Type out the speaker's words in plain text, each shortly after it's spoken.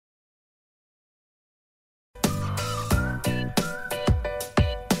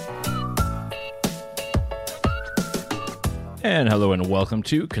And hello and welcome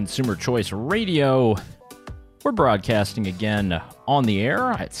to Consumer Choice Radio. We're broadcasting again on the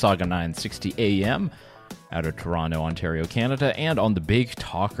air at Saga 960 AM out of Toronto, Ontario, Canada, and on the Big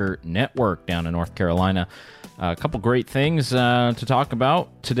Talker Network down in North Carolina. A couple great things to talk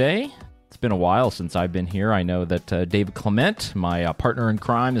about today. It's been a while since I've been here. I know that David Clement, my partner in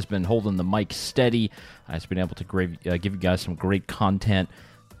crime, has been holding the mic steady. I've been able to give you guys some great content,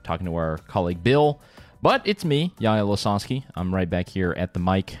 talking to our colleague Bill. But it's me, Yaya Losonsky. I'm right back here at the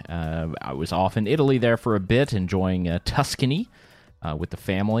mic. I was off in Italy there for a bit, enjoying Tuscany with the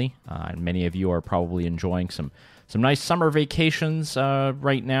family. Many of you are probably enjoying some nice summer vacations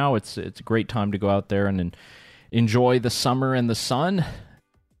right now. It's a great time to go out there and enjoy the summer and the sun.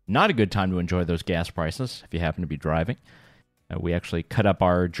 Not a good time to enjoy those gas prices if you happen to be driving. We actually cut up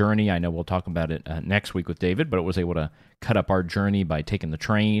our journey. I know we'll talk about it next week with David, but it was able to cut up our journey by taking the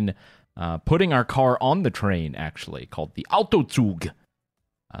train, putting our car on the train, actually, called the Autozug.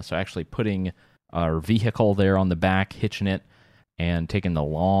 So actually putting our vehicle there on the back, hitching it, and taking the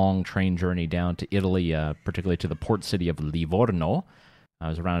long train journey down to Italy, particularly to the port city of Livorno. It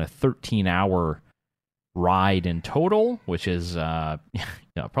was around a 13-hour ride in total, which is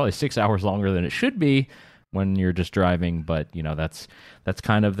probably 6 hours longer than it should be when you're just driving. But, that's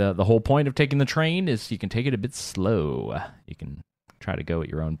kind of the whole point of taking the train, is you can take it a bit slow. You can try to go at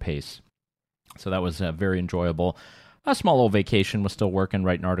your own pace. So that was very enjoyable. A small little vacation. Was still working,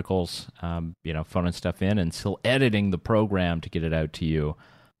 writing articles, phoning stuff in, and still editing the program to get it out to you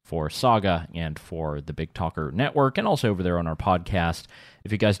for Saga and for the Big Talker Network, and also over there on our podcast.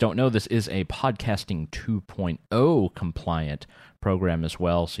 If you guys don't know, this is a Podcasting 2.0 compliant program as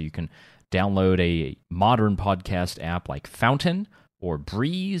well, so you can download a modern podcast app like Fountain or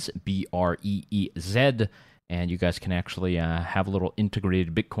Breeze, Breez, and you guys can actually have a little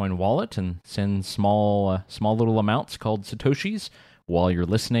integrated Bitcoin wallet and send small little amounts called Satoshis while you're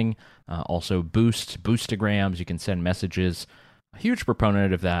listening. Also Boostagrams, you can send messages. A huge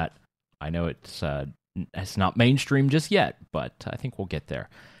proponent of that. I know it's not mainstream just yet, but I think we'll get there.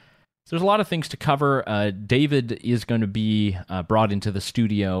 So there's a lot of things to cover. David is going to be brought into the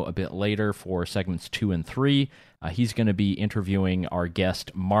studio a bit later for segments 2 and 3. He's going to be interviewing our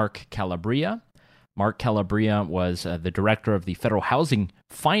guest, Mark Calabria. Mark Calabria was the director of the Federal Housing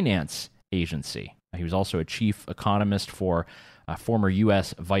Finance Agency. He was also a chief economist for former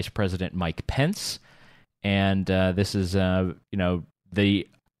U.S. Vice President Mike Pence. And this is, the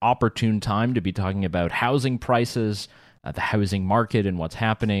opportune time to be talking about housing prices, the housing market, and what's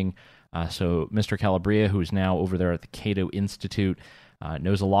happening. So Mr. Calabria, who's now over there at the Cato Institute,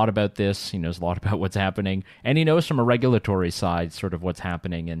 knows a lot about this. He knows a lot about what's happening. And he knows from a regulatory side sort of what's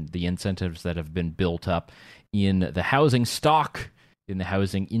happening and the incentives that have been built up in the housing stock, in the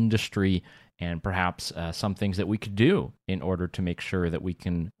housing industry, and perhaps some things that we could do in order to make sure that we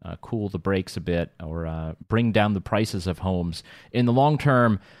can cool the brakes a bit or bring down the prices of homes in the long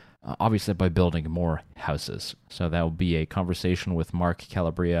term, obviously by building more houses. So that will be a conversation with Mark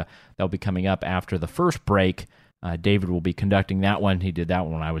Calabria. That will be coming up after the first break. David will be conducting that one. He did that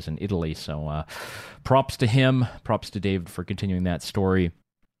one when I was in Italy, so props to him. Props to David for continuing that story.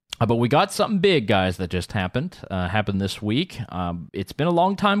 But we got something big, guys, that just happened this week. It's been a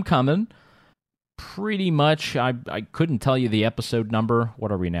long time coming. Pretty much, I couldn't tell you the episode number.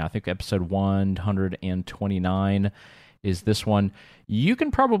 What are we now? I think episode 129 is this one. You can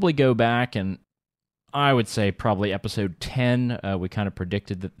probably go back, and I would say probably episode 10, we kind of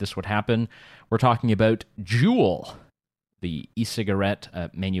predicted that this would happen. We're talking about Juul, the e-cigarette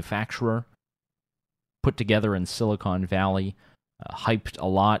manufacturer, put together in Silicon Valley, hyped a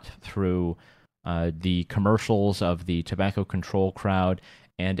lot through the commercials of the tobacco control crowd,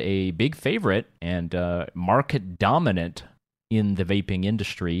 and a big favorite and market dominant in the vaping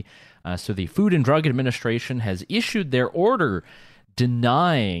industry. So the Food and Drug Administration has issued their order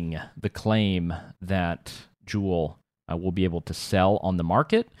denying the claim that Juul will be able to sell on the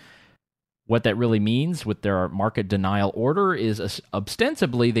market. What that really means with their market denial order is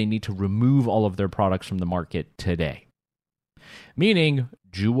ostensibly they need to remove all of their products from the market today. Meaning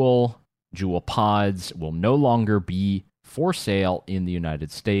Juul pods will no longer be for sale in the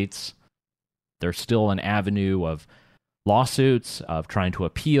United States. There's still an avenue of lawsuits, of trying to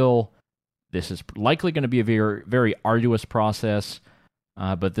appeal. This is likely going to be a very, very arduous process,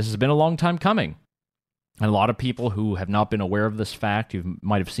 but this has been a long time coming. And a lot of people who have not been aware of this fact, you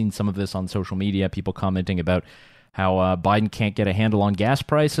might have seen some of this on social media, people commenting about how Biden can't get a handle on gas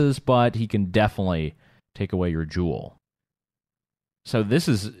prices, but he can definitely take away your Juul. So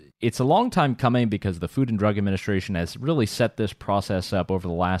it's a long time coming because the Food and Drug Administration has really set this process up over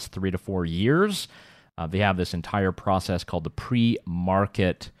the last 3 to 4 years. They have this entire process called the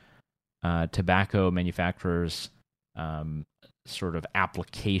pre-market tobacco manufacturers sort of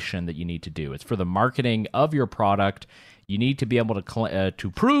application that you need to do. It's for the marketing of your product. You need to be able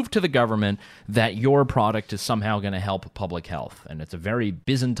to prove to the government that your product is somehow going to help public health. And it's a very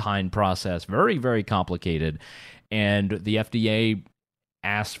Byzantine process, very, very complicated. And the FDA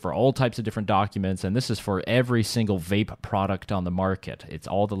asks for all types of different documents, and this is for every single vape product on the market. It's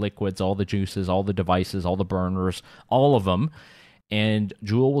all the liquids, all the juices, all the devices, all the burners, all of them. And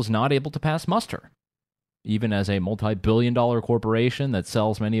Juul was not able to pass muster. Even as a multi-billion-dollar corporation that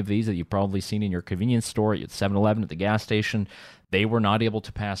sells many of these that you've probably seen in your convenience store, at 7-Eleven, at the gas station, they were not able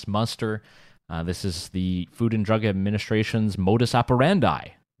to pass muster. This is the Food and Drug Administration's modus operandi.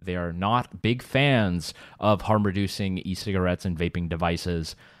 They are not big fans of harm-reducing e-cigarettes and vaping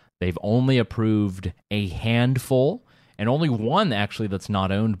devices. They've only approved a handful, and only one, actually, that's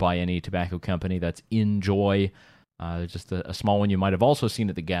not owned by any tobacco company. That's NJOY. Just a small one you might have also seen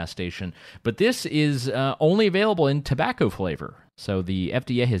at the gas station. But this is only available in tobacco flavor. So the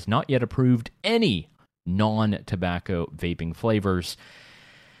FDA has not yet approved any non-tobacco vaping flavors.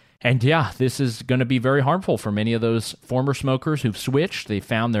 And yeah, this is going to be very harmful for many of those former smokers who've switched. They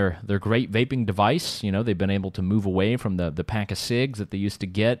found their great vaping device. You know, they've been able to move away from the pack of cigs that they used to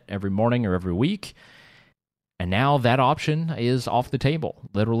get every morning or every week. And now that option is off the table,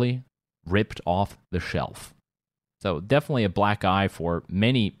 literally ripped off the shelf. So definitely a black eye for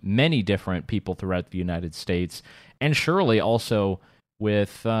many, many different people throughout the United States, and surely also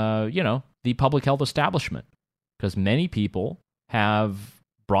with, the public health establishment, because many people have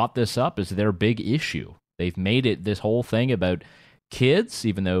brought this up as their big issue. They've made it this whole thing about kids,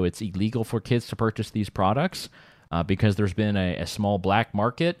 even though it's illegal for kids to purchase these products, because there's been a small black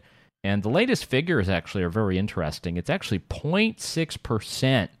market. And the latest figures actually are very interesting. It's actually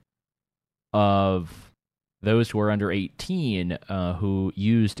 0.6% of those who are under 18 who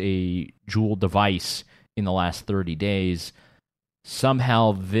used a Juul device in the last 30 days.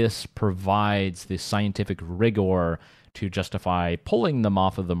 Somehow this provides the scientific rigor to justify pulling them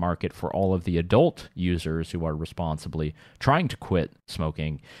off of the market for all of the adult users who are responsibly trying to quit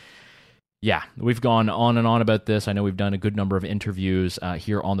smoking. Yeah, we've gone on and on about this. I know we've done a good number of interviews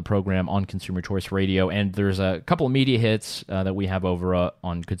here on the program on Consumer Choice Radio, and there's a couple of media hits that we have over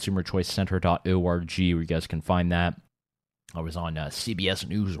on consumerchoicecenter.org where you guys can find that. I was on CBS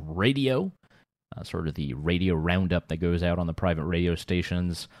News Radio, sort of the radio roundup that goes out on the private radio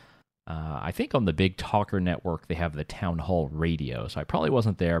stations. I think on the Big Talker Network, they have the Town Hall Radio, so I probably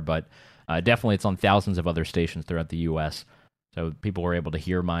wasn't there, but definitely it's on thousands of other stations throughout the U.S., so people were able to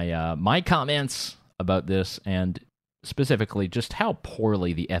hear my comments about this, and specifically just how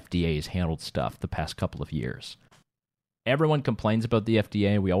poorly the FDA has handled stuff the past couple of years. Everyone complains about the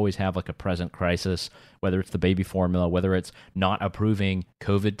FDA. We always have like a present crisis, whether it's the baby formula, whether it's not approving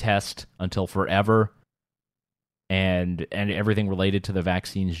COVID tests until forever, and everything related to the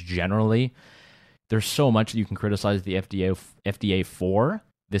vaccines generally. There's so much that you can criticize the FDA for.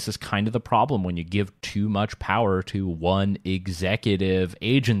 This is kind of the problem when you give too much power to one executive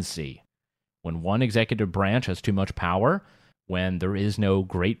agency. When one executive branch has too much power, when there is no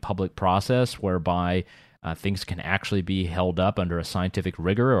great public process whereby things can actually be held up under a scientific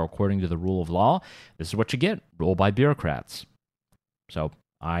rigor or according to the rule of law, this is what you get, ruled by bureaucrats. So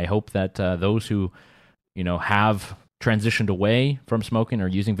I hope that those who have transitioned away from smoking or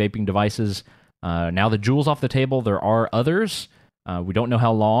using vaping devices, now the Juul's off the table. There are others. We don't know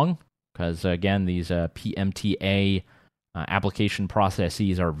how long, because, again, these PMTA application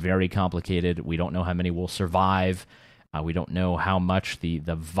processes are very complicated. We don't know how many will survive. We don't know how much the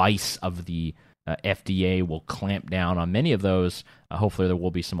vice of the FDA will clamp down on many of those. Hopefully there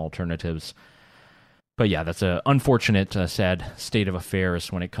will be some alternatives. But yeah, that's an unfortunate, sad state of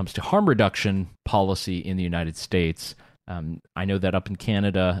affairs when it comes to harm reduction policy in the United States. I know that up in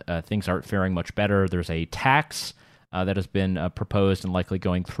Canada, things aren't faring much better. There's a tax that has been proposed and likely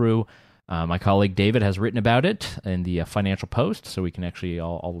going through. My colleague David has written about it in the Financial Post, so we can actually,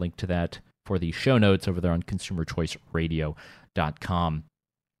 I'll link to that for the show notes over there on consumerchoiceradio.com.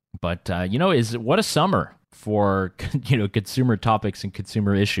 But, what a summer for, consumer topics and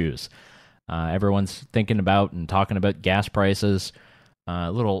consumer issues. Everyone's thinking about and talking about gas prices.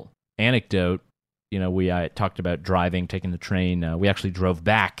 Little anecdote, we talked about driving, taking the train. We actually drove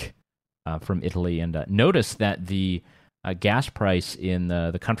back from Italy and noticed that the gas price in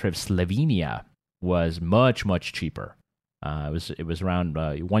the country of Slovenia was much, much cheaper. It was around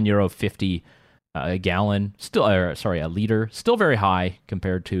 €1.50 a gallon, a liter, still very high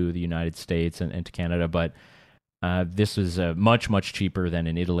compared to the United States and to Canada, but This is much, much cheaper than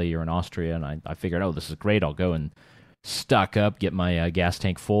in Italy or in Austria, and I figured, oh, this is great. I'll go and stock up, get my gas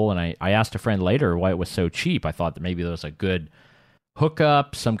tank full, and I asked a friend later why it was so cheap. I thought that maybe there was a good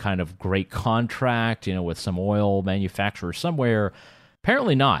hookup, some kind of great contract, with some oil manufacturer somewhere.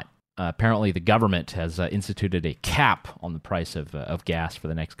 Apparently not. Apparently the government has instituted a cap on the price of gas for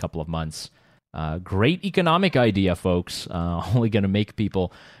the next couple of months. Great economic idea, folks. Only going to make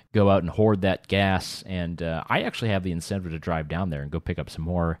people go out and hoard that gas. And I actually have the incentive to drive down there and go pick up some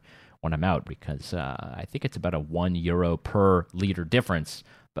more when I'm out, because I think it's about a €1 per liter difference,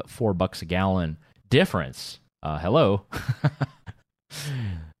 but $4 a gallon difference. Hello.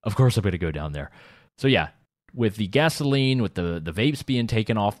 Of course I'm going to go down there. So yeah, with the gasoline, with the vapes being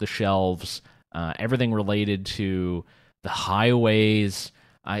taken off the shelves, everything related to the highways,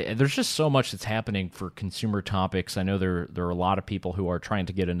 there's just so much that's happening for consumer topics. I know there are a lot of people who are trying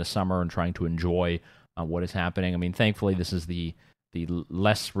to get into summer and trying to enjoy what is happening. I mean, thankfully, this is the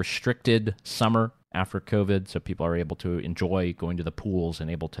less restricted summer after COVID, so people are able to enjoy going to the pools and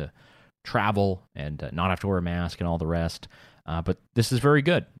able to travel and not have to wear a mask and all the rest. But this is very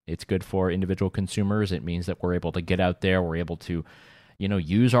good. It's good for individual consumers. It means that we're able to get out there. We're able to,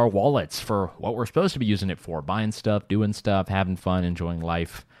 use our wallets for what we're supposed to be using it for, buying stuff, doing stuff, having fun, enjoying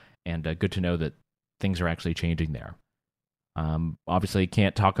life. And good to know that things are actually changing there. Obviously,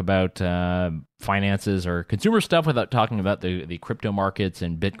 can't talk about finances or consumer stuff without talking about the crypto markets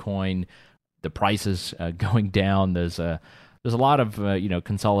and Bitcoin, the prices going down. There's a lot of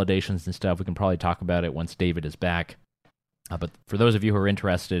consolidations and stuff. We can probably talk about it once David is back. But for those of you who are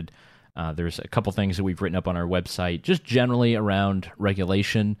interested, there's a couple things that we've written up on our website, just generally around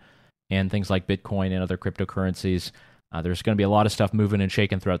regulation and things like Bitcoin and other cryptocurrencies. There's going to be a lot of stuff moving and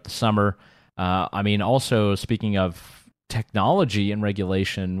shaking throughout the summer. Also, speaking of technology and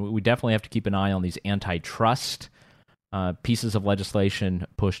regulation, we definitely have to keep an eye on these antitrust pieces of legislation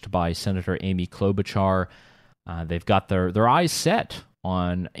pushed by Senator Amy Klobuchar. They've got their eyes set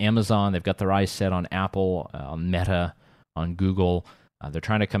on Amazon. They've got their eyes set on Apple, on Meta, on Google. They're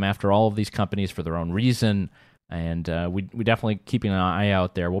trying to come after all of these companies for their own reason, and we definitely keeping an eye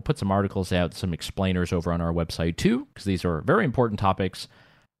out there. We'll put some articles out, some explainers over on our website too, because these are very important topics.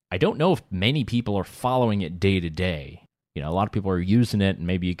 I don't know if many people are following it day to day. A lot of people are using it, and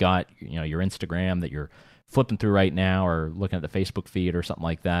maybe you got your Instagram that you're flipping through right now, or looking at the Facebook feed or something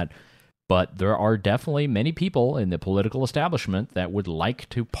like that. But there are definitely many people in the political establishment that would like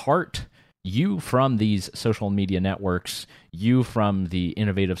to part you from these social media networks, you from the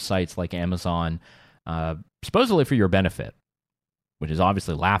innovative sites like Amazon, supposedly for your benefit, which is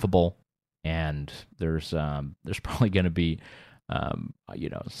obviously laughable. And there's probably going to be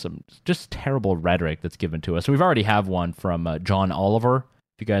some just terrible rhetoric that's given to us. So we've already have one from John Oliver.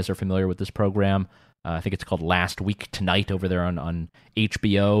 If you guys are familiar with this program, I think it's called Last Week Tonight over there on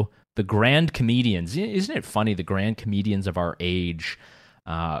HBO. The grand comedians, isn't it funny? The grand comedians of our age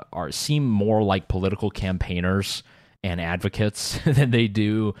seem more like political campaigners and advocates than they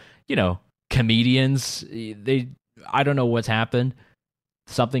do, comedians. I don't know what's happened.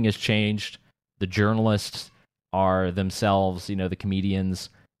 Something has changed. The journalists are themselves, the comedians,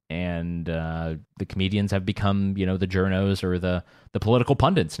 and the comedians have become, the journos or the political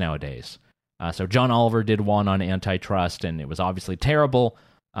pundits nowadays. So John Oliver did one on antitrust, and it was obviously terrible.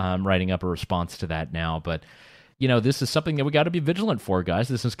 Writing up a response to that now, but this is something that we got to be vigilant for, guys.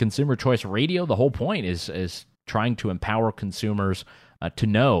 This is Consumer Choice Radio. The whole point is trying to empower consumers to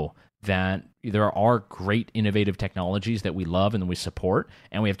know that there are great innovative technologies that we love and we support,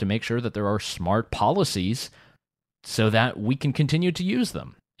 and we have to make sure that there are smart policies so that we can continue to use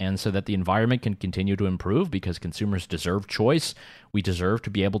them, and so that the environment can continue to improve, because consumers deserve choice. We deserve to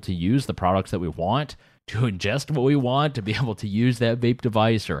be able to use the products that we want, to ingest what we want, to be able to use that vape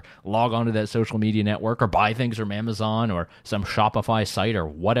device or log onto that social media network or buy things from Amazon or some Shopify site or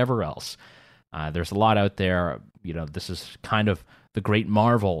whatever else. There's a lot out there. This is kind of the great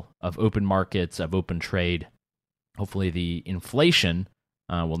marvel of open markets, of open trade. Hopefully the inflation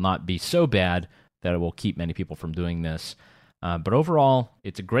will not be so bad that it will keep many people from doing this. But overall,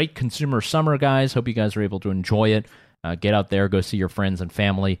 it's a great consumer summer, guys. Hope you guys are able to enjoy it. Get out there, go see your friends and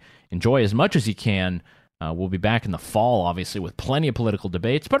family. Enjoy as much as you can. We'll be back in the fall, obviously, with plenty of political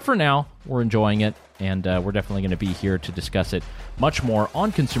debates. But for now, we're enjoying it, and we're definitely going to be here to discuss it much more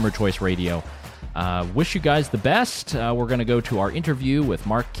on Consumer Choice Radio. Wish you guys the best. We're going to go to our interview with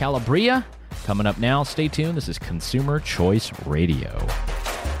Mark Calabria. Coming up now, stay tuned. This is Consumer Choice Radio.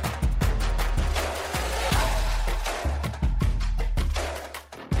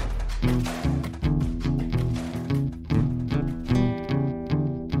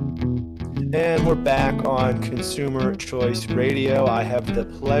 And we're back on Consumer Choice Radio. I have the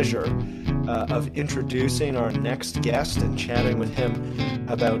pleasure of introducing our next guest and chatting with him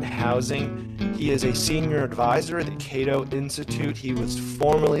about housing. He is a senior advisor at the Cato Institute. He was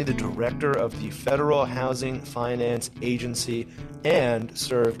formerly the director of the Federal Housing Finance Agency and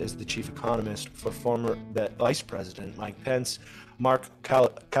served as the chief economist for former Vice President Mike Pence. Mark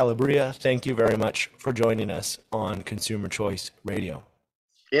Calabria, thank you very much for joining us on Consumer Choice Radio.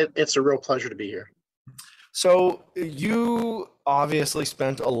 It's a real pleasure to be here. So you obviously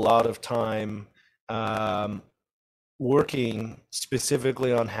spent a lot of time working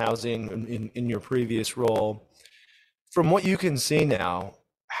specifically on housing in your previous role. From what you can see now,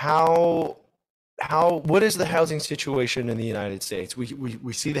 what is the housing situation in the United States?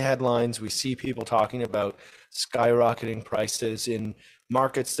 We see the headlines, we see people talking about skyrocketing prices in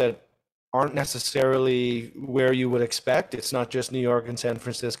markets that aren't necessarily where you would expect. It's not just New York and San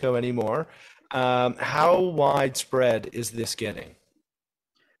Francisco anymore. How widespread is this getting?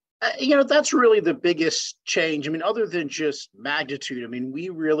 That's really the biggest change. I mean, other than just magnitude, I mean, we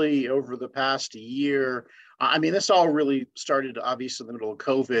really, over the past year, this all really started obviously in the middle of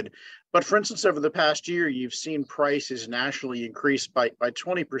COVID. But for instance, over the past year, you've seen prices nationally increase by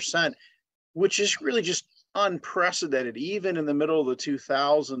 20%, which is really just unprecedented. Even in the middle of the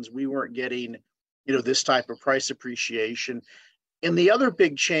 2000s, we weren't getting, this type of price appreciation. And the other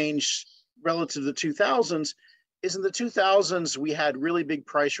big change relative to the 2000s is in the 2000s, we had really big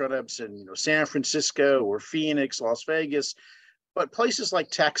price run-ups in San Francisco or Phoenix, Las Vegas, but places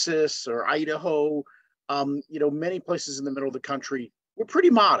like Texas or Idaho, many places in the middle of the country were pretty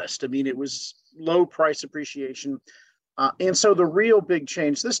modest. I mean, it was low price appreciation. And so the real big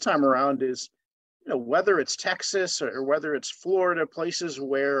change this time around is, whether it's Texas or whether it's Florida, places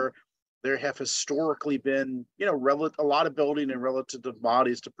where there have historically been, a lot of building and relative to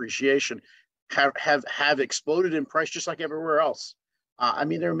modest depreciation have exploded in price just like everywhere else.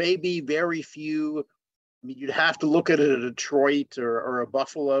 There may be very few. You'd have to look at a Detroit or a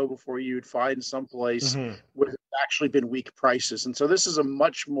Buffalo before you'd find someplace where there's actually been weak prices. And so this is a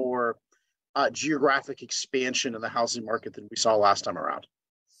much more geographic expansion in the housing market than we saw last time around.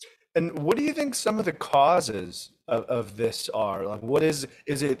 And what do you think some of the causes of this are? Like, what is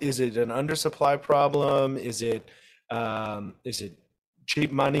it an undersupply problem? Is it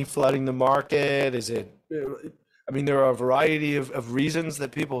cheap money flooding the market? There are a variety of reasons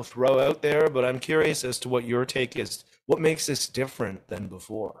that people throw out there, but I'm curious as to what your take is. What makes this different than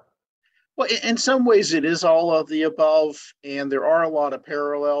before? Well, in some ways it is all of the above, and there are a lot of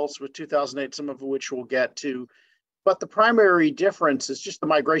parallels with 2008, some of which we'll get to. But the primary difference is just the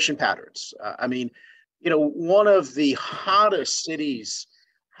migration patterns. One of the hottest cities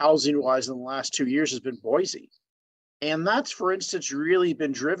housing-wise in the last 2 years has been Boise. And that's, for instance, really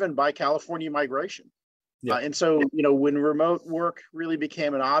been driven by California migration. Yeah. And so, when remote work really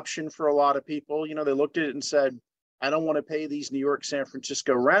became an option for a lot of people, they looked at it and said, I don't want to pay these New York, San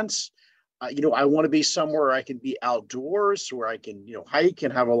Francisco rents. I want to be somewhere I can be outdoors, where I can, hike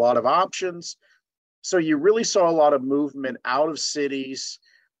and have a lot of options. So you really saw a lot of movement out of cities.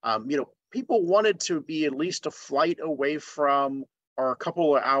 People wanted to be at least a flight away from, or a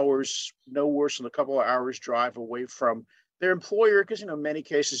couple of hours, no worse than a couple of hours drive away from their employer, because, in many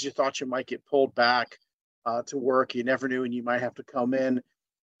cases you thought you might get pulled back to work. You never knew, and you might have to come in.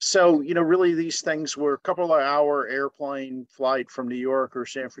 So, really these things were a couple of hour airplane flight from New York or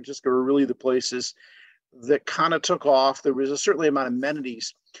San Francisco were really the places that kind of took off. There was a certain amount of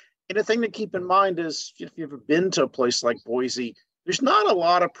amenities. And the thing to keep in mind is, if you've ever been to a place like Boise, there's not a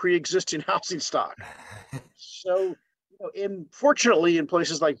lot of pre-existing housing stock. So, fortunately, in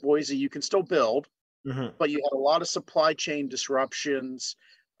places like Boise, you can still build, but you had a lot of supply chain disruptions.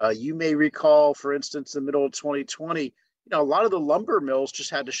 You may recall, for instance, in the middle of 2020, a lot of the lumber mills just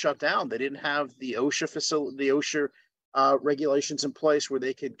had to shut down. They didn't have the OSHA regulations in place where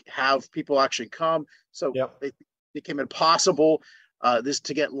they could have people actually come. So it became impossible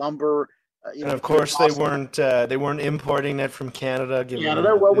to get lumber. And of course, they weren't importing it from Canada.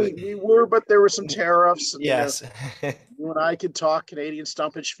 We were, but there were some tariffs. Yes. You and I could talk Canadian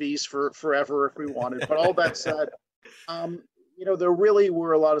stumpage fees for forever if we wanted. But all that said, there really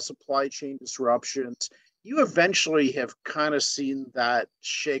were a lot of supply chain disruptions. You eventually have kind of seen that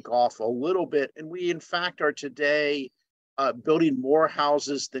shake off a little bit. And we, in fact, are today building more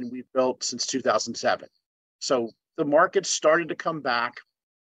houses than we've built since 2007. So the market started to come back.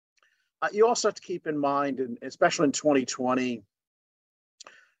 You also have to keep in mind, and especially in 2020,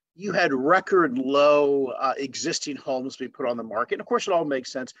 you had record low existing homes being put on the market. And of course, it all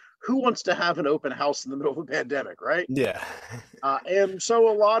makes sense. Who wants to have an open house in the middle of a pandemic, right? Yeah. And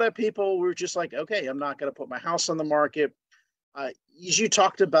so a lot of people were just like, okay, I'm not going to put my house on the market. As you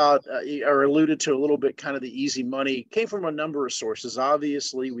talked about or alluded to a little bit, kind of the easy money came from a number of sources.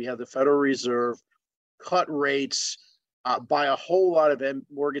 Obviously, we had the Federal Reserve cut rates by a whole lot of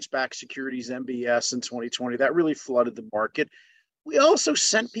mortgage-backed securities, MBS, in 2020. That really flooded the market. We also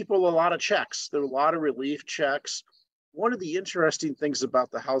sent people a lot of checks. There were a lot of relief checks. One of the interesting things about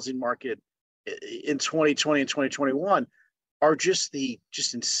the housing market in 2020 and 2021 are just the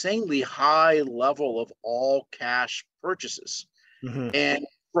insanely high level of all cash purchases. Mm-hmm. And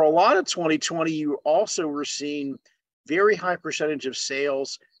for a lot of 2020, you also were seeing very high percentage of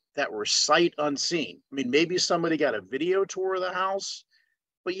sales that were sight unseen. I mean, maybe somebody got a video tour of the house,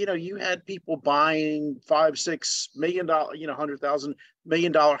 but you had people buying $5-6 million, $100,000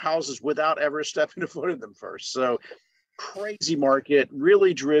 million houses without ever stepping a foot in them first. So crazy market,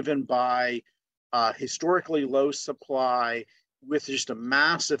 really driven by historically low supply with just a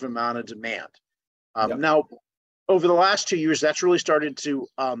massive amount of demand. Yep. Now, over the last 2 years, that's really started to,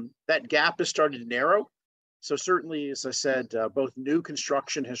 that gap has started to narrow. So certainly, as I said, both new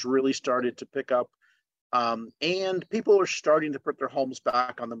construction has really started to pick up, and people are starting to put their homes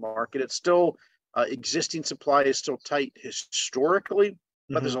back on the market. It's still, existing supply is still tight historically,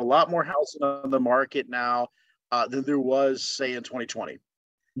 but there's a lot more housing on the market now than there was, say, in 2020.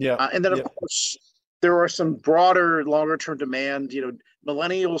 Yeah. And then, of course, there are some broader, longer-term demand.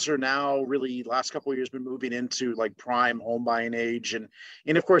 Millennials are now really, last couple of years, been moving into like prime home buying age. And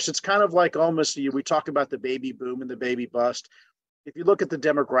of course, it's kind of like almost, we talk about the baby boom and the baby bust. If you look at the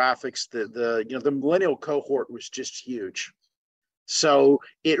demographics, the millennial cohort was just huge. So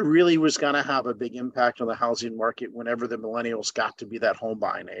it really was going to have a big impact on the housing market whenever the millennials got to be that home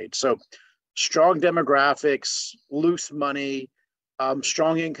buying age. So strong demographics, loose money,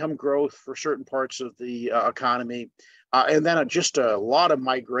 strong income growth for certain parts of the economy. And then just a lot of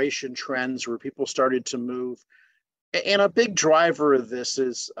migration trends where people started to move. And a big driver of this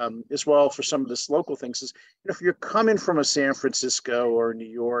is, as well, for some of this local things, is if you're coming from a San Francisco or New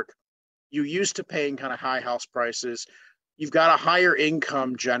York, you used to paying kind of high house prices. You've got a higher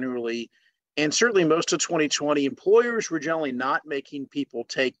income generally. And certainly most of 2020, employers were generally not making people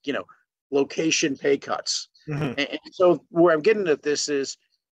take, location pay cuts. Mm-hmm. And so where I'm getting at this is,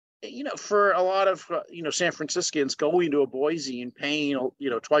 for a lot of, San Franciscans going to a Boise and paying,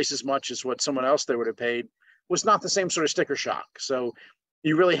 twice as much as what someone else they would have paid was not the same sort of sticker shock. So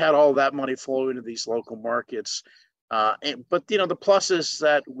you really had all that money flow into these local markets. But the plus is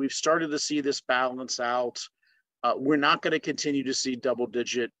that we've started to see this balance out. We're not going to continue to see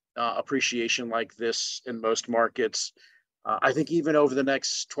double-digit appreciation like this in most markets. I think even over the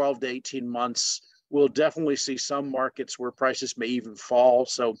next 12 to 18 months, we'll definitely see some markets where prices may even fall.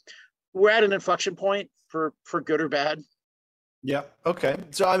 So we're at an inflection point for good or bad. Yeah. Okay.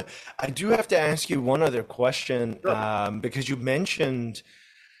 So I do have to ask you one other question, sure. Because you mentioned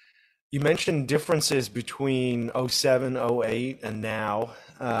differences between 07, 08, and now.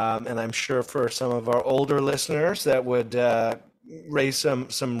 And I'm sure for some of our older listeners that would raise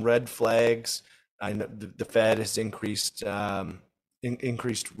some red flags. I know the Fed has increased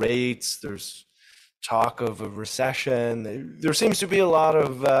rates. There's talk of a recession. There seems to be a lot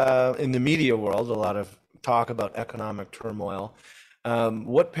of, in the media world, a lot of talk about economic turmoil.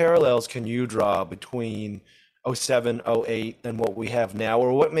 What parallels can you draw between 07, 08 and what we have now,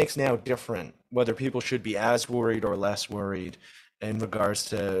 or what makes now different, whether people should be as worried or less worried in regards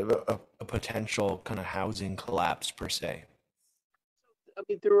to a potential kind of housing collapse per se? I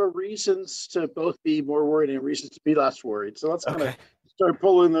mean, there are reasons to both be more worried and reasons to be less worried. So let's kind of start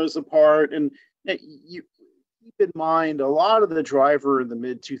pulling those apart. And you keep in mind, a lot of the driver in the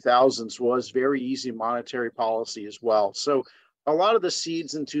mid-2000s was very easy monetary policy as well. So a lot of the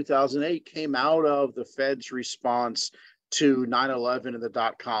seeds in 2008 came out of the Fed's response to 9/11 and the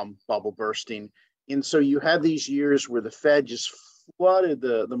dot-com bubble bursting. And so you had these years where the Fed just flooded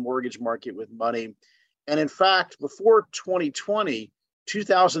the mortgage market with money. And in fact, before 2020,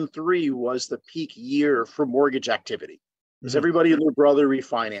 2003 was the peak year for mortgage activity because everybody and their brother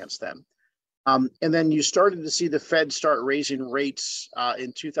refinanced them. And then you started to see the Fed start raising rates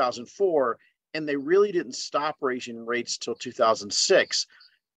in 2004, and they really didn't stop raising rates till 2006.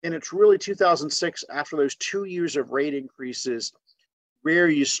 And it's really 2006, after those 2 years of rate increases, where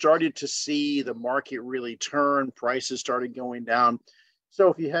you started to see the market really turn, prices started going down.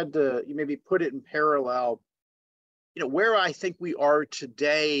 So if you had to maybe put it in parallel, where I think we are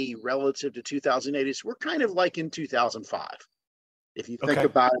today relative to 2008 is we're kind of like in 2005. if you think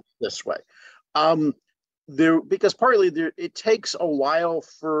about it this way. Because partly it takes a while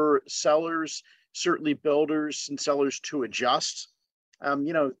for sellers, certainly builders and sellers, to adjust.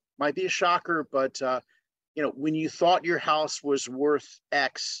 Might be a shocker, but when you thought your house was worth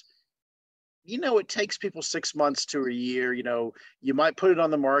X, it takes people 6 months to a year. You might put it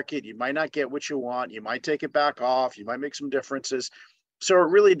on the market, you might not get what you want, you might take it back off, you might make some differences. So it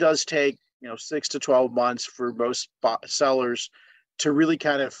really does take 6 to 12 months for most sellers to really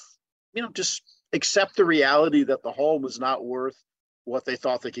kind of just accept the reality that the home was not worth what they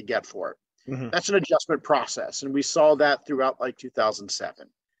thought they could get for it. Mm-hmm. That's an adjustment process, and we saw that throughout like 2007.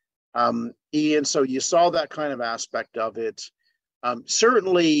 And so you saw that kind of aspect of it.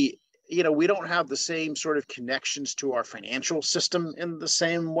 Certainly, we don't have the same sort of connections to our financial system in the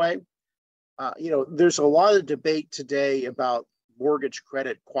same way. There's a lot of debate today about mortgage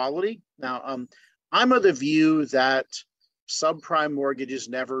credit quality. Now, I'm of the view that subprime mortgages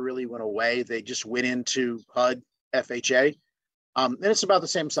never really went away. They just went into HUD, FHA, and it's about the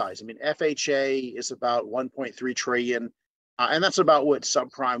same size. I mean, FHA is about 1.3 trillion, and that's about what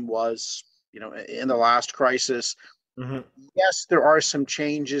subprime was, in the last crisis. Mm-hmm. Yes, there are some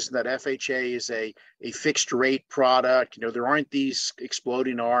changes that FHA is a fixed rate product. There aren't these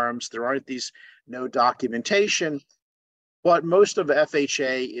exploding arms. There aren't these no documentation. But most of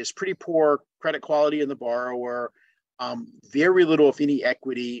FHA is pretty poor credit quality in the borrower, very little, if any,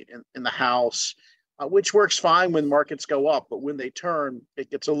 equity in the house, which works fine when markets go up. But when they turn, it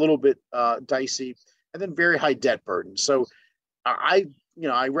gets a little bit dicey, and then very high debt burden. So I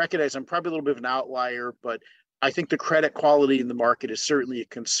recognize I'm probably a little bit of an outlier, but I think the credit quality in the market is certainly a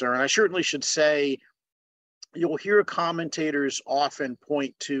concern. I certainly should say, you'll hear commentators often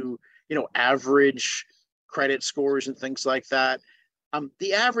point to, average credit scores and things like that.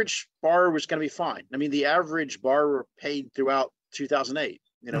 The average borrower was going to be fine. I mean, the average borrower paid throughout 2008.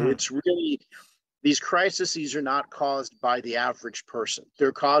 It's really, these crises are not caused by the average person.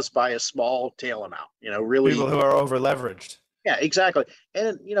 They're caused by a small tail amount, really. People who are over leveraged. Yeah, exactly.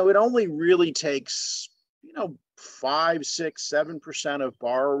 And, it only really takes 5, 6, 7% of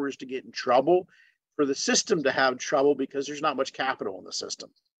borrowers to get in trouble for the system to have trouble, because there's not much capital in the system.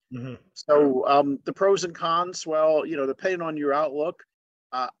 Mm-hmm. So the pros and cons, well, depending on your outlook,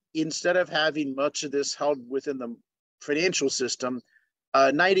 instead of having much of this held within the financial system,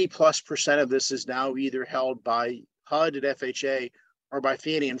 90+% of this is now either held by HUD and FHA or by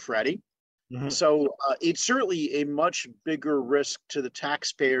Fannie and Freddie. Mm-hmm. So it's certainly a much bigger risk to the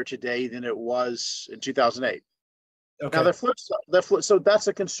taxpayer today than it was in 2008. Okay. Now, so that's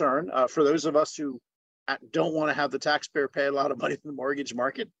a concern for those of us who don't want to have the taxpayer pay a lot of money in the mortgage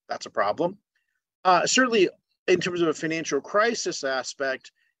market. That's a problem. Certainly, in terms of a financial crisis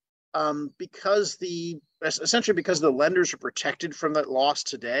aspect, because the lenders are protected from that loss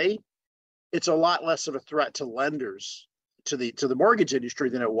today, it's a lot less of a threat to lenders, to the mortgage industry,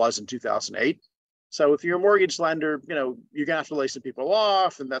 than it was in 2008. So if you're a mortgage lender, you're gonna have to lay some people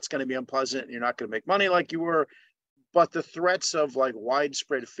off, and that's going to be unpleasant, and you're not going to make money like you were. But the threats of like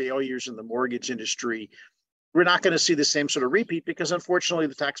widespread failures in the mortgage industry, we're not going to see the same sort of repeat, because unfortunately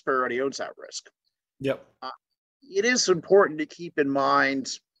the taxpayer already owns that risk. Yep. It is important to keep in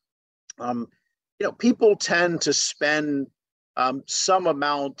mind, people tend to spend some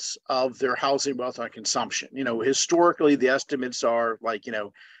amount of their housing wealth on consumption. Historically, the estimates are like,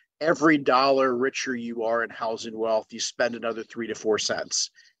 every dollar richer you are in housing wealth, you spend another 3 to 4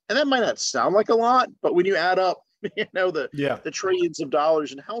 cents. And that might not sound like a lot, but when you add up, the trillions of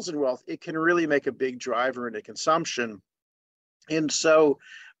dollars in housing wealth, it can really make a big driver into consumption. And so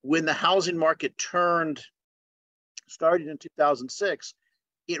when the housing market started in 2006,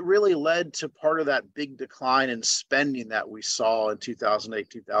 it really led to part of that big decline in spending that we saw in 2008,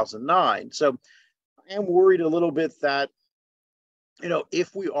 2009. So I am worried a little bit that,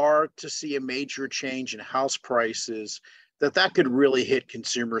 if we are to see a major change in house prices, that could really hit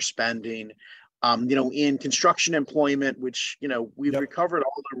consumer spending. In construction employment, which, we've recovered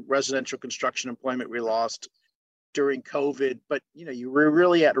all the residential construction employment we lost during COVID, but, you were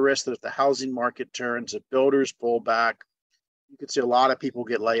really at risk that if the housing market turns, if builders pull back, you could see a lot of people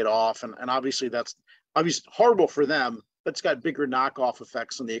get laid off. And obviously that's obviously horrible for them, but it's got bigger knockoff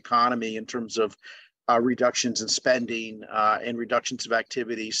effects on the economy in terms of reductions in spending and reductions of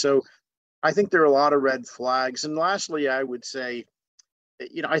activity. So I think there are a lot of red flags. And lastly, I would say,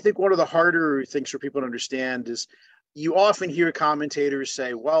 I think one of the harder things for people to understand is you often hear commentators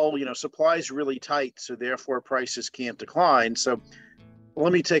say, well, supply is really tight, so therefore prices can't decline. So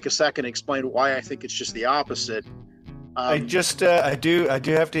let me take a second to explain why I think it's just the opposite. I do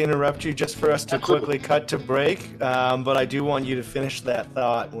have to interrupt you just for us to quickly cut to break, but I do want you to finish that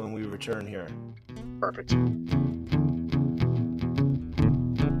thought when we return here. Perfect.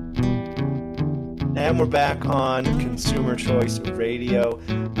 And we're back on Consumer Choice Radio.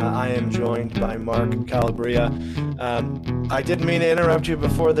 I am joined by Mark Calabria. I didn't mean to interrupt you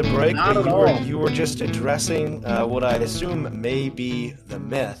before the break, Not but at all. you were just addressing what I assume may be the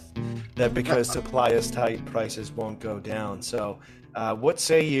myth that because supply is tight, prices won't go down. So what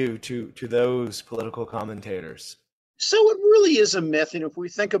say you to those political commentators? So it really is a myth. And if we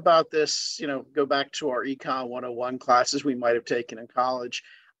think about this, go back to our Econ 101 classes we might have taken in college.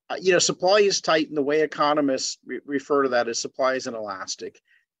 Supply is tight, and the way economists refer to that as supply is inelastic.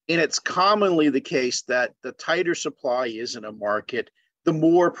 And it's commonly the case that the tighter supply is in a market, the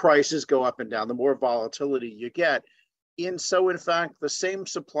more prices go up and down, the more volatility you get. And so, in fact, the same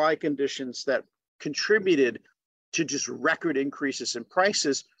supply conditions that contributed to just record increases in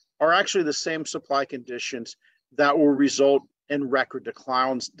prices are actually the same supply conditions that will result in record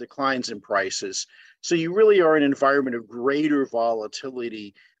declines in prices. So you really are in an environment of greater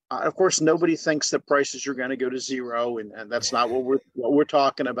volatility. Of course, nobody thinks that prices are going to go to zero, and that's not what we're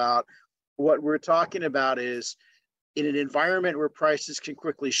talking about. What we're talking about is in an environment where prices can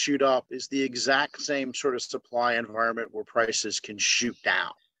quickly shoot up is the exact same sort of supply environment where prices can shoot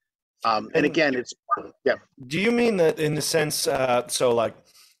down. And again, yeah. Do you mean that in the sense, so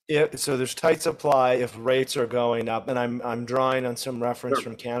there's tight supply if rates are going up, and I'm drawing on some reference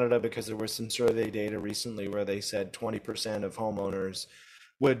from Canada because there was some survey data recently where they said 20% of homeowners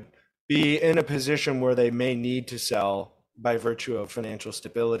would be in a position where they may need to sell by virtue of financial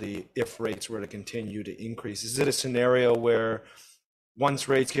stability if rates were to continue to increase. Is it a scenario where once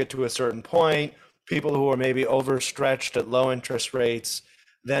rates get to a certain point, people who are maybe overstretched at low interest rates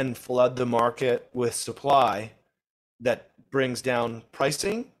then flood the market with supply that brings down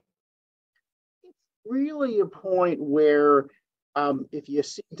pricing? It's really a point where if you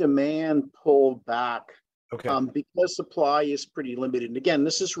see demand pull back, because supply is pretty limited. And again,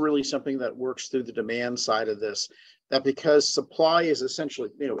 this is really something that works through the demand side of this, that because supply is essentially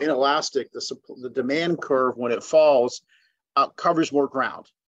inelastic, the demand curve, when it falls, covers more ground.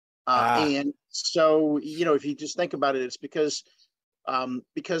 And so, if you just think about it, it's because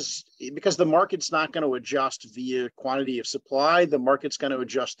the market's not going to adjust via quantity of supply, the market's going to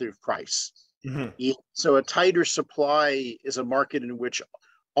adjust through price. Mm-hmm. So a tighter supply is a market in which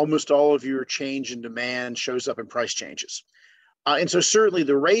almost all of your change in demand shows up in price changes. And so certainly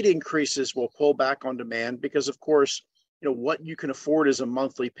the rate increases will pull back on demand because, of course, what you can afford as a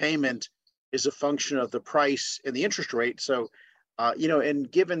monthly payment is a function of the price and the interest rate. So,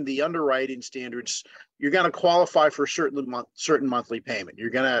 and given the underwriting standards, you're going to qualify for certain monthly payment. You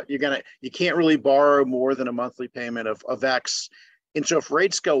can't really borrow more than a monthly payment of X. And so if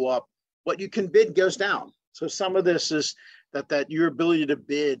rates go up, what you can bid goes down. So some of this is that your ability to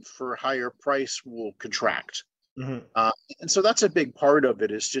bid for a higher price will contract. Mm-hmm. And so that's a big part of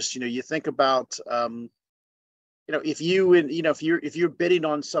it is just, you think about, if you're bidding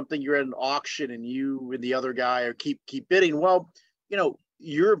on something, you're at an auction and you and the other guy are keep bidding. Well,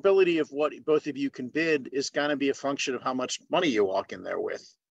 your ability of what both of you can bid is going to be a function of how much money you walk in there with.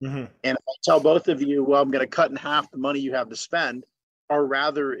 Mm-hmm. And if I tell both of you, well, I'm going to cut in half the money you have to spend, or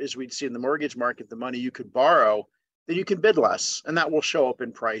rather, as we'd see in the mortgage market, the money you could borrow, then you can bid less, and that will show up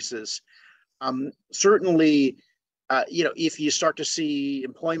in prices. Certainly, if you start to see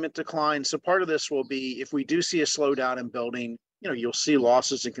employment decline, so part of this will be if we do see a slowdown in building, you'll see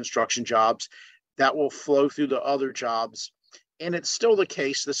losses in construction jobs that will flow through to other jobs. And it's still the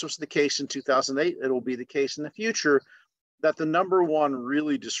case. This was the case in 2008. It'll be the case in the future that the number one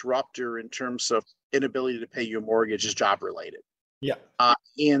really disruptor in terms of inability to pay your mortgage is job related. Yeah.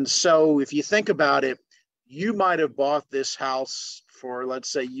 And so if you think about it, you might have bought this house for, let's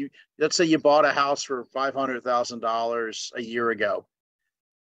say you bought a house for $500,000 a year ago.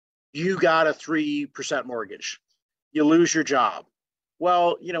 You got a 3% mortgage. You lose your job.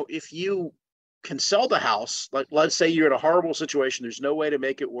 Well, if you can sell the house, let's say you're in a horrible situation, there's no way to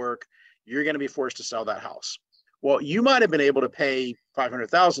make it work, you're going to be forced to sell that house. Well, you might have been able to pay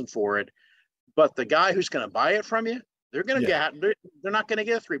 $500,000 for it, but the guy who's going to buy it from you, they're not going to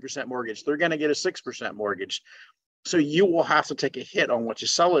get a 3% mortgage. They're going to get a 6% mortgage. So you will have to take a hit on what you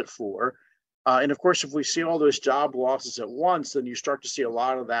sell it for. And of course, if we see all those job losses at once, then you start to see a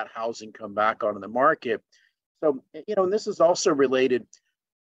lot of that housing come back onto the market. So, and this is also related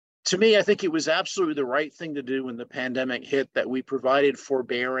to me. I think it was absolutely the right thing to do when the pandemic hit, that we provided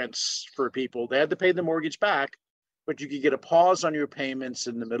forbearance for people. They had to pay the mortgage back, but you could get a pause on your payments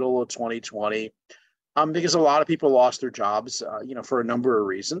in the middle of 2020. because a lot of people lost their jobs, for a number of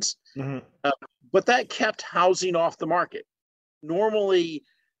reasons. Mm-hmm. But that kept housing off the market. Normally,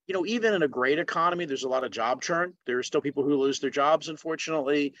 even in a great economy, there's a lot of job churn. There are still people who lose their jobs,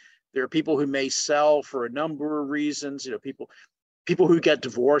 unfortunately. There are people who may sell for a number of reasons. People who get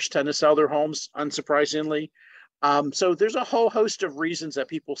divorced tend to sell their homes, unsurprisingly. So there's a whole host of reasons that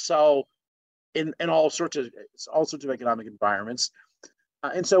people sell in all sorts of economic environments.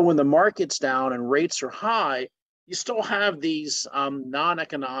 And so when the market's down and rates are high, you still have these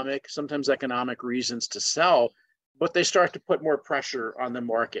non-economic, sometimes economic reasons to sell, but they start to put more pressure on the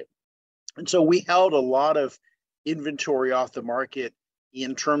market. And so we held a lot of inventory off the market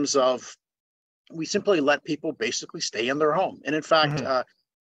in terms of we simply let people basically stay in their home. And in fact,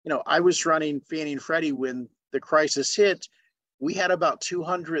 Mm-hmm. I was running Fannie and Freddie when the crisis hit. We had about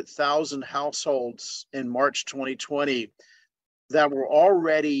 200,000 households in March 2020 that were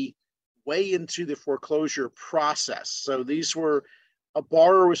already way into the foreclosure process. So these were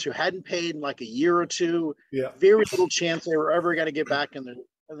borrowers who hadn't paid in like a year or two. Yeah. Very little chance they were ever going to get back in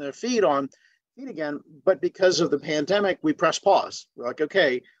their feet again. But because of the pandemic, we pressed pause. We're like,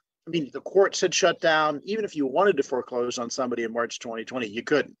 okay, the courts had shut down. Even if you wanted to foreclose on somebody in March 2020, you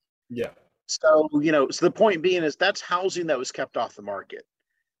couldn't. Yeah. So, so the point being is that's housing that was kept off the market.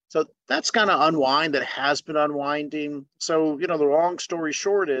 So that's going to unwind. That has been unwinding. So, the long story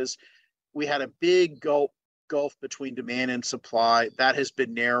short is we had a big gulf between demand and supply. That has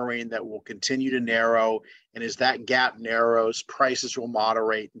been narrowing. That will continue to narrow. And as that gap narrows, prices will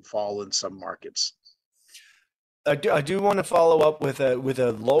moderate and fall in some markets. I do want to follow up with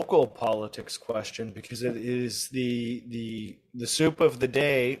a local politics question, because it is the soup of the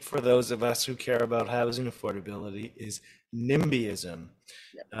day for those of us who care about housing affordability is NIMBYism.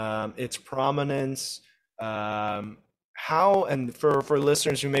 Its prominence, how, and for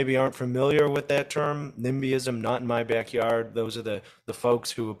listeners who maybe aren't familiar with that term, NIMBYism, not in my backyard. Those are the folks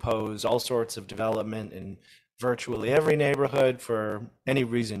who oppose all sorts of development in virtually every neighborhood for any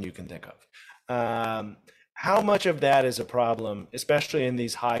reason you can think of. How much of that is a problem, especially in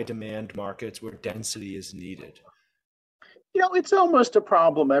these high demand markets where density is needed? It's almost a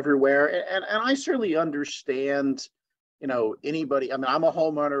problem everywhere. And I certainly understand, anybody. I'm a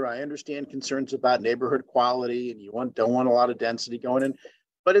homeowner. I understand concerns about neighborhood quality, and don't want a lot of density going in.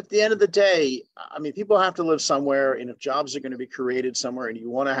 But at the end of the day, people have to live somewhere. And if jobs are going to be created somewhere, and you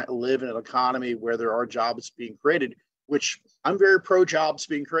want to live in an economy where there are jobs being created, which I'm very pro jobs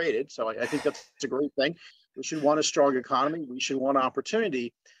being created. So I think that's a great thing. We should want a strong economy. We should want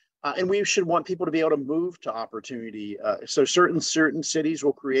opportunity. And we should want people to be able to move to opportunity. So certain cities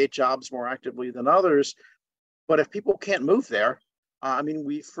will create jobs more actively than others. But if people can't move there,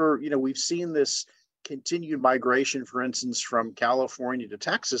 we've seen this continued migration, for instance, from California to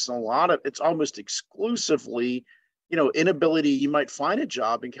Texas. And it's almost exclusively, inability. You might find a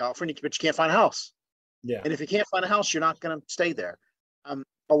job in California, but you can't find a house. Yeah. And if you can't find a house, you're not going to stay there.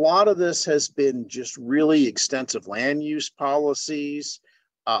 A lot of this has been just really extensive land use policies.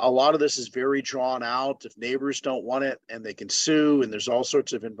 A lot of this is very drawn out. If neighbors don't want it, and they can sue, and there's all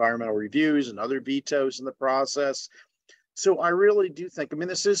sorts of environmental reviews and other vetoes in the process. So I really do think,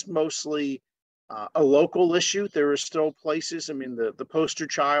 this is mostly a local issue. There are still places, the poster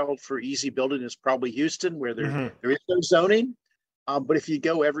child for easy building is probably Houston, where there is no zoning. But if you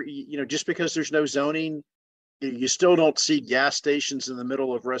go just because there's no zoning, you still don't see gas stations in the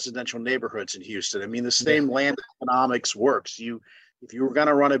middle of residential neighborhoods in Houston. The same land economics works. If you were going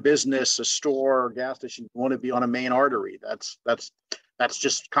to run a business, a store, or gas station, you want to be on a main artery. That's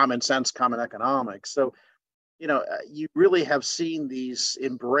just common sense, common economics. So, you really have seen these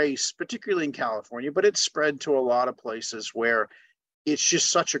embrace, particularly in California, but it's spread to a lot of places where it's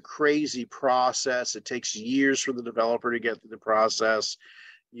just such a crazy process. It takes years for the developer to get through the process.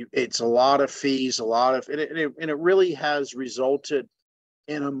 It's a lot of fees, and it really has resulted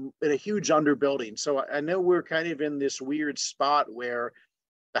in a huge underbuilding. So I know we're kind of in this weird spot where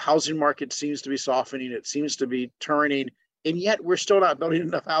the housing market seems to be softening, it seems to be turning, and yet we're still not building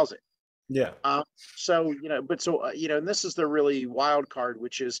enough housing. Yeah. And this is the really wild card,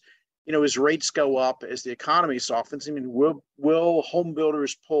 which is, as rates go up, as the economy softens, will home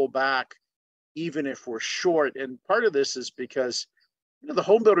builders pull back even if we're short? And part of this is because the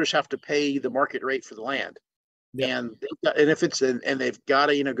home builders have to pay the market rate for the land. Yeah. And they've got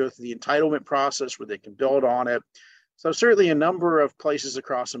to, go through the entitlement process where they can build on it. So certainly a number of places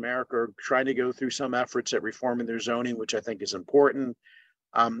across America are trying to go through some efforts at reforming their zoning, which I think is important.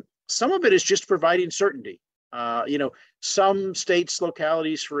 Some of it is just providing certainty. Some states,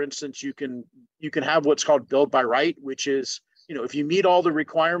 localities, for instance, you can have what's called build by right, which is, if you meet all the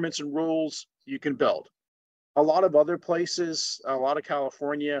requirements and rules, you can build. A lot of other places, a lot of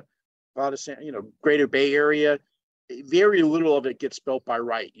California, a lot of, Greater Bay Area, very little of it gets built by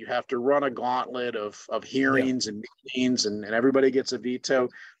right. You have to run a gauntlet of hearings and meetings, and everybody gets a veto.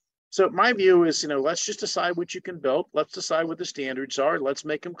 So my view is, let's just decide what you can build. Let's decide what the standards are. Let's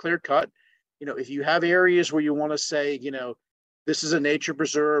make them clear cut. If you have areas where you want to say, this is a nature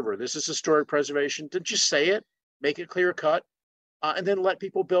preserve or this is historic preservation, then just say it, make it clear cut, and then let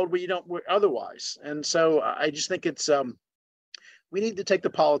people build where you don't otherwise. And so I just think it's we need to take the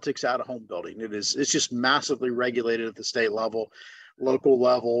politics out of home building. It's just massively regulated at the state level, local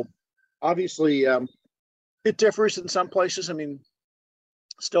level. Obviously, it differs in some places. I mean,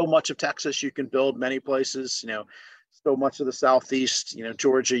 still much of Texas you can build many places. Still much of the Southeast,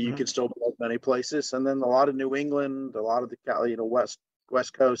 Georgia, you can still build many places. And then a lot of New England, a lot of the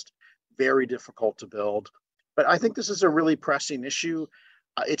West Coast, very difficult to build. But I think this is a really pressing issue.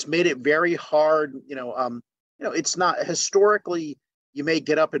 It's made it very hard. It's not historically, you may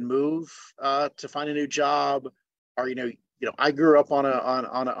get up and move to find a new job, or, I grew up on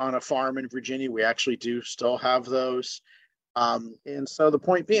a farm in Virginia. We actually do still have those. And so the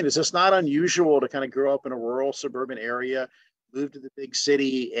point being is it's not unusual to kind of grow up in a rural suburban area, move to the big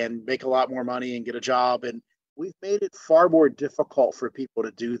city and make a lot more money and get a job. And we've made it far more difficult for people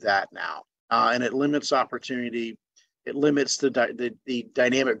to do that now. And it limits opportunity. It limits the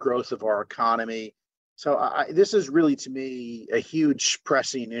dynamic growth of our economy. So this is really, to me, a huge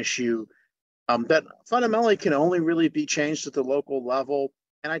pressing issue that fundamentally can only really be changed at the local level.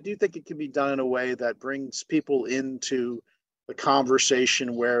 And I do think it can be done in a way that brings people into the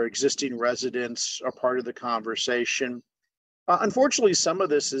conversation where existing residents are part of the conversation. Unfortunately, some of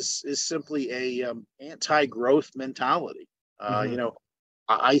this is simply a anti-growth mentality.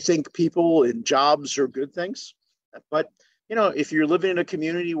 I think people in jobs are good things, but if you're living in a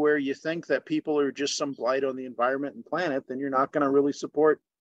community where you think that people are just some blight on the environment and planet, then you're not going to really support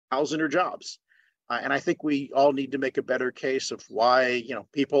housing or jobs. And I think we all need to make a better case of why,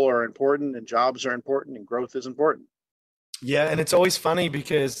 people are important and jobs are important and growth is important. Yeah, and it's always funny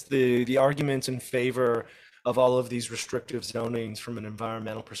because the arguments in favor of all of these restrictive zonings from an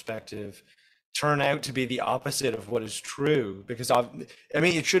environmental perspective turn out to be the opposite of what is true. Because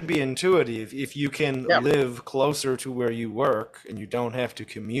it should be intuitive. If you can live closer to where you work and you don't have to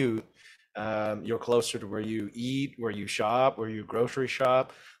commute, you're closer to where you eat, where you shop, where you grocery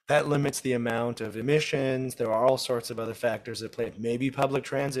shop. That limits the amount of emissions. There are all sorts of other factors at play. Maybe public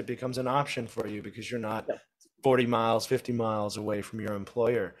transit becomes an option for you because you're not 40 miles, 50 miles away from your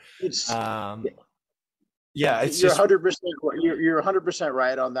employer. You're 100%. You're 100%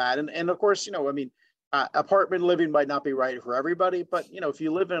 right on that. And of course, apartment living might not be right for everybody, but if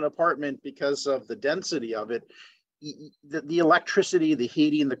you live in an apartment because of the density of it, the electricity, the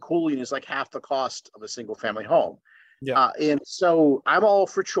heating, the cooling is like half the cost of a single family home. Yeah. And so I'm all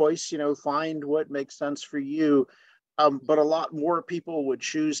for choice, find what makes sense for you. But a lot more people would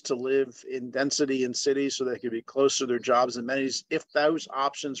choose to live in density in cities so they could be closer to their jobs and amenities if those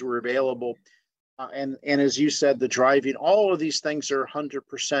options were available. And as you said, the driving, all of these things are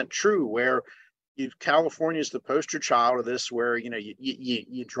 100% true, where California is the poster child of this, where,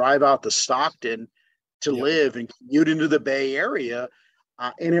 you drive out to Stockton to live and commute into the Bay Area.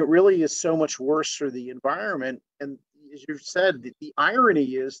 And it really is so much worse for the environment. And as you said, the irony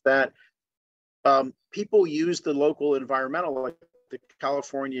is that people use the local environmental, like the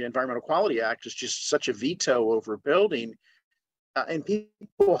California Environmental Quality Act is just such a veto over building. And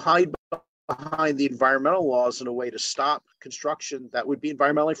people hide behind the environmental laws in a way to stop construction that would be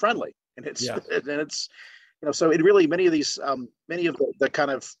environmentally friendly. And it's, so it really, many of the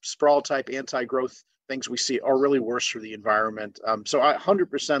kind of sprawl type anti-growth things we see are really worse for the environment. So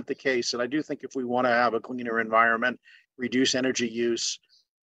 100% the case. And I do think if we want to have a cleaner environment, reduce energy use,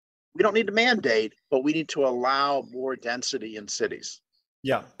 we don't need to mandate, but we need to allow more density in cities.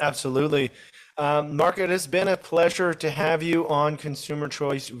 Yeah, absolutely. Mark, it has been a pleasure to have you on Consumer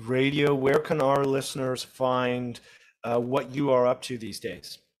Choice Radio. Where can our listeners find what you are up to these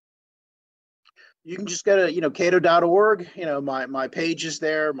days? You can just go to, cato.org. My page is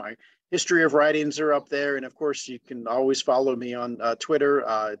there. My history of writings are up there. And of course, you can always follow me on Twitter.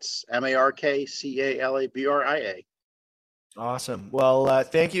 It's MarkCalabria. Awesome. Well,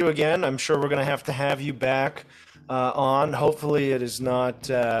 thank you again. I'm sure we're going to have you back on. Hopefully it is not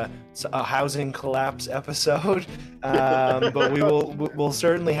a housing collapse episode, but we'll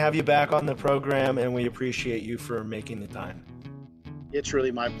certainly have you back on the program, and we appreciate you for making the time. It's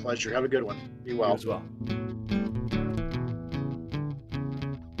really my pleasure. Have a good one. Be well. You as well.